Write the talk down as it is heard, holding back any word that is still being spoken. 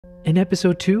In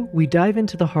episode 2, we dive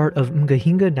into the heart of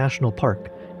Mgahinga National Park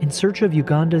in search of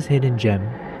Uganda's hidden gem,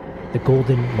 the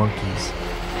golden monkeys.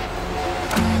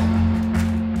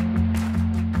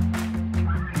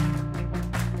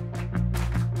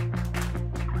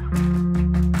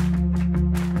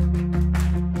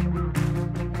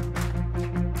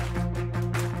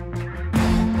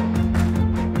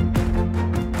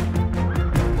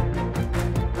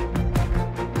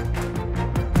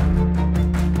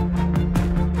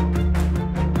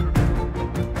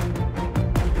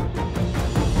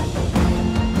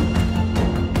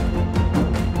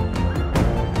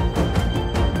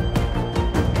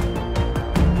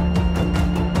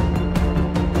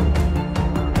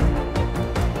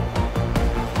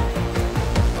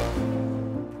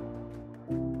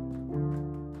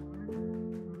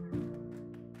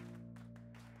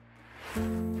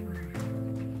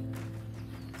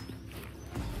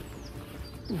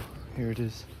 Here it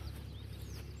is.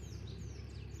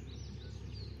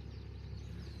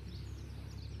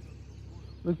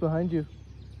 Look behind you.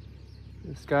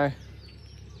 The sky.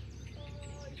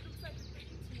 Oh, it looks like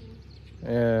a painting.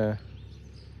 Yeah.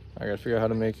 I gotta figure out how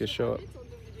to make it show up. It's on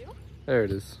the video. There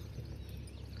it is.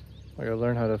 I gotta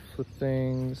learn how to flip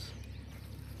things.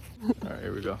 Alright,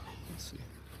 here we go. Let's see.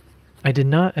 I did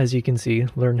not, as you can see,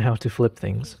 learn how to flip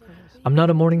things. I'm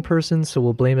not a morning person, so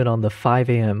we'll blame it on the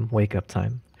 5 a.m. wake-up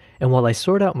time. And while I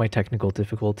sort out my technical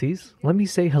difficulties, let me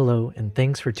say hello and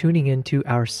thanks for tuning in to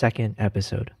our second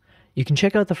episode. You can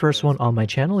check out the first one on my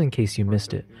channel in case you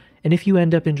missed it. And if you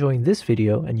end up enjoying this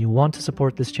video and you want to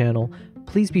support this channel,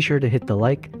 please be sure to hit the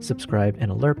like, subscribe, and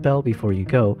alert bell before you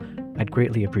go. I'd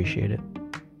greatly appreciate it.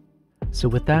 So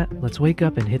with that, let's wake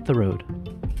up and hit the road.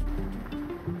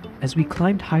 As we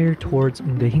climbed higher towards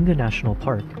Mgahinga National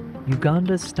Park,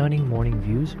 Uganda's stunning morning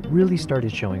views really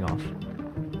started showing off.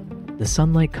 The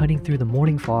sunlight cutting through the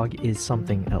morning fog is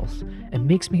something else, and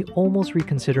makes me almost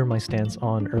reconsider my stance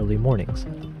on early mornings.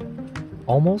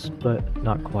 Almost, but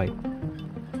not quite.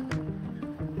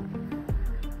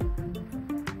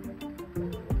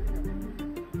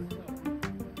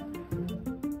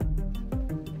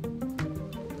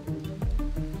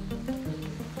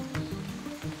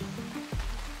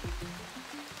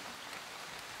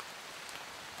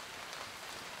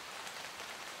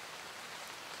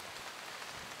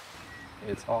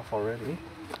 It's off already.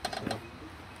 So.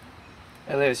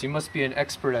 Elias, you must be an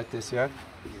expert at this, yeah?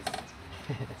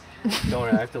 Don't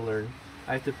worry, I have to learn.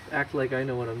 I have to act like I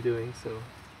know what I'm doing, so...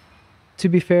 To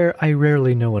be fair, I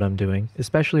rarely know what I'm doing,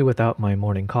 especially without my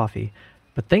morning coffee.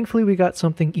 But thankfully we got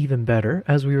something even better,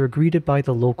 as we were greeted by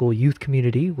the local youth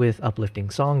community with uplifting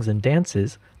songs and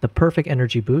dances, the perfect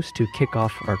energy boost to kick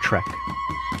off our trek.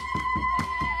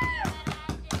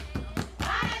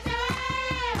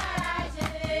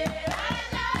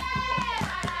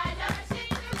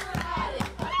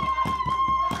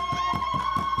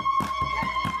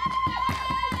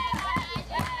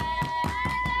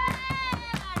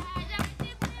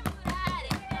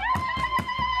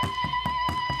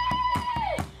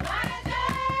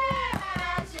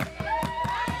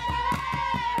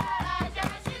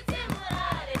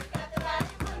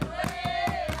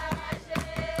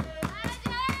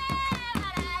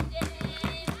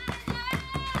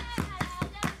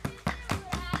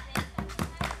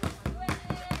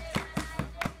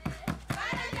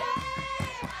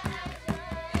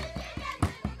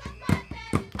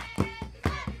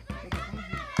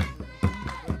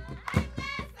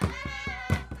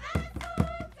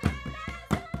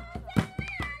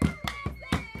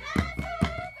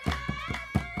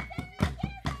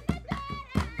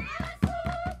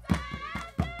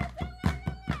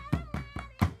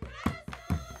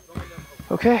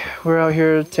 Okay, we're out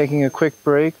here taking a quick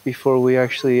break before we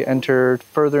actually enter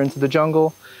further into the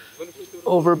jungle.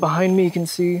 Over behind me you can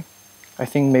see, I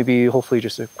think maybe hopefully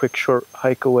just a quick short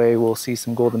hike away we'll see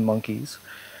some golden monkeys.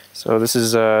 So this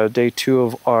is day 2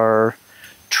 of our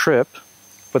trip,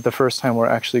 but the first time we're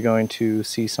actually going to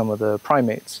see some of the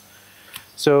primates.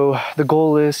 So the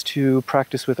goal is to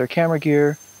practice with our camera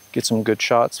gear, get some good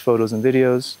shots, photos and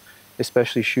videos,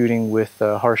 especially shooting with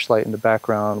harsh light in the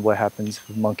background, what happens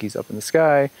with monkeys up in the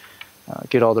sky,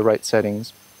 get all the right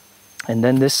settings. And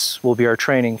then this will be our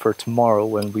training for tomorrow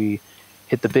when we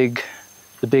hit the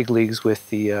big leagues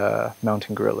with the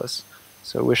mountain gorillas.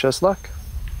 So wish us luck.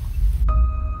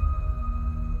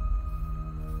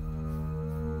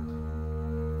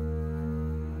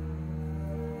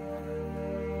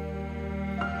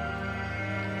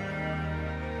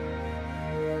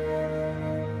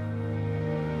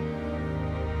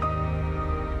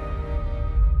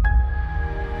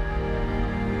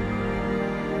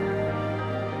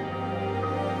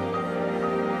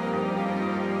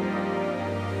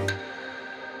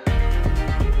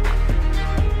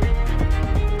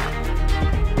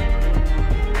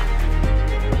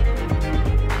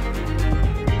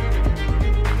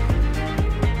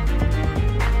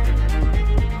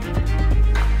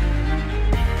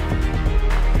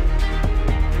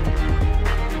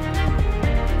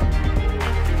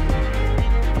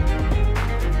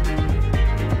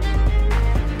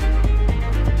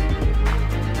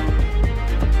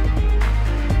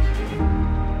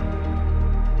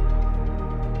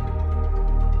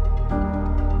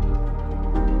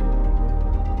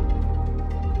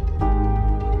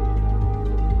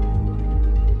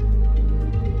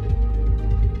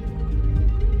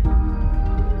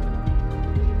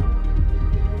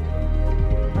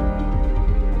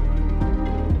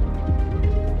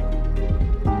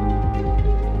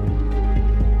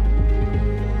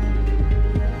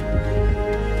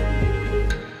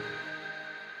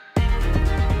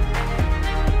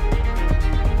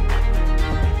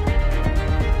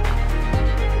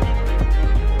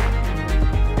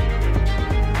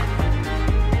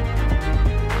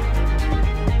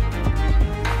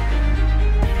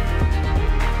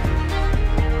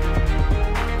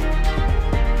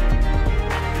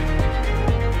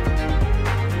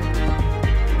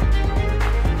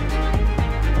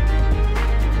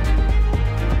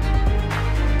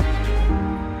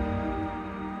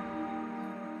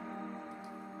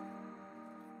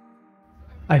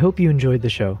 I hope you enjoyed the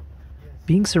show.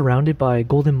 Being surrounded by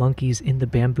golden monkeys in the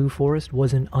bamboo forest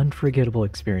was an unforgettable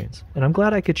experience, and I'm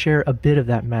glad I could share a bit of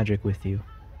that magic with you.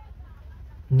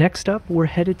 Next up, we're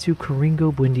headed to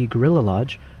Nkuringo Gorilla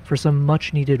Lodge for some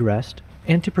much-needed rest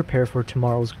and to prepare for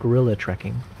tomorrow's gorilla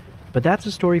trekking. But that's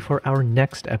a story for our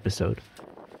next episode.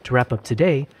 To wrap up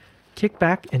today, kick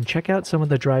back and check out some of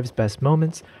the drive's best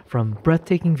moments, from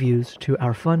breathtaking views to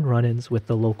our fun run-ins with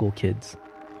the local kids.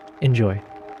 Enjoy.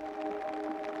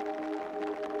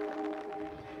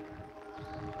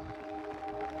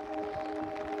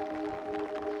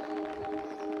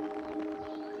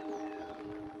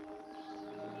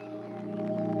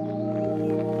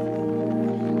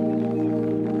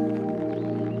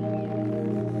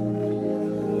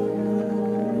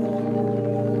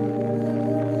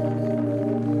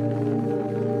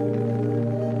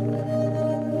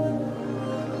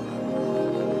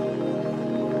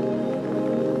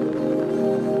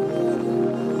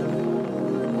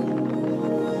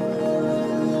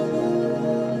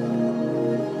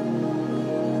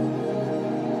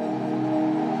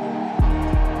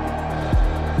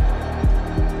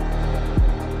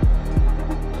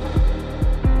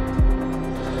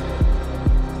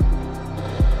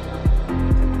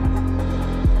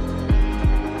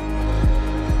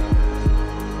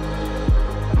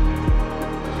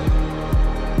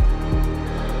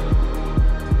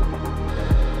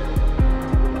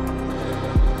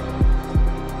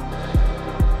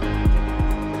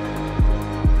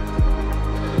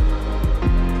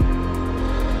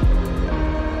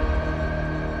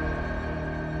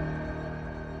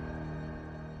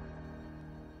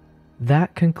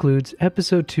 That concludes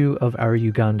episode 2 of our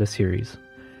Uganda series.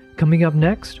 Coming up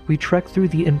next, we trek through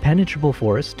the impenetrable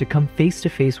forest to come face to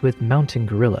face with mountain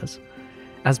gorillas.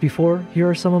 As before, here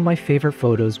are some of my favorite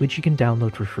photos which you can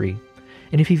download for free.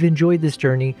 And if you've enjoyed this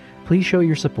journey, please show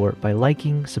your support by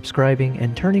liking, subscribing,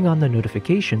 and turning on the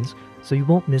notifications so you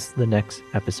won't miss the next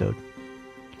episode.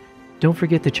 Don't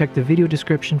forget to check the video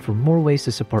description for more ways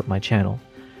to support my channel.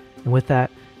 And with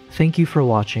that, thank you for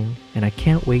watching, and I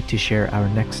can't wait to share our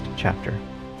next chapter.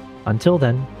 Until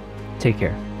then, take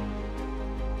care.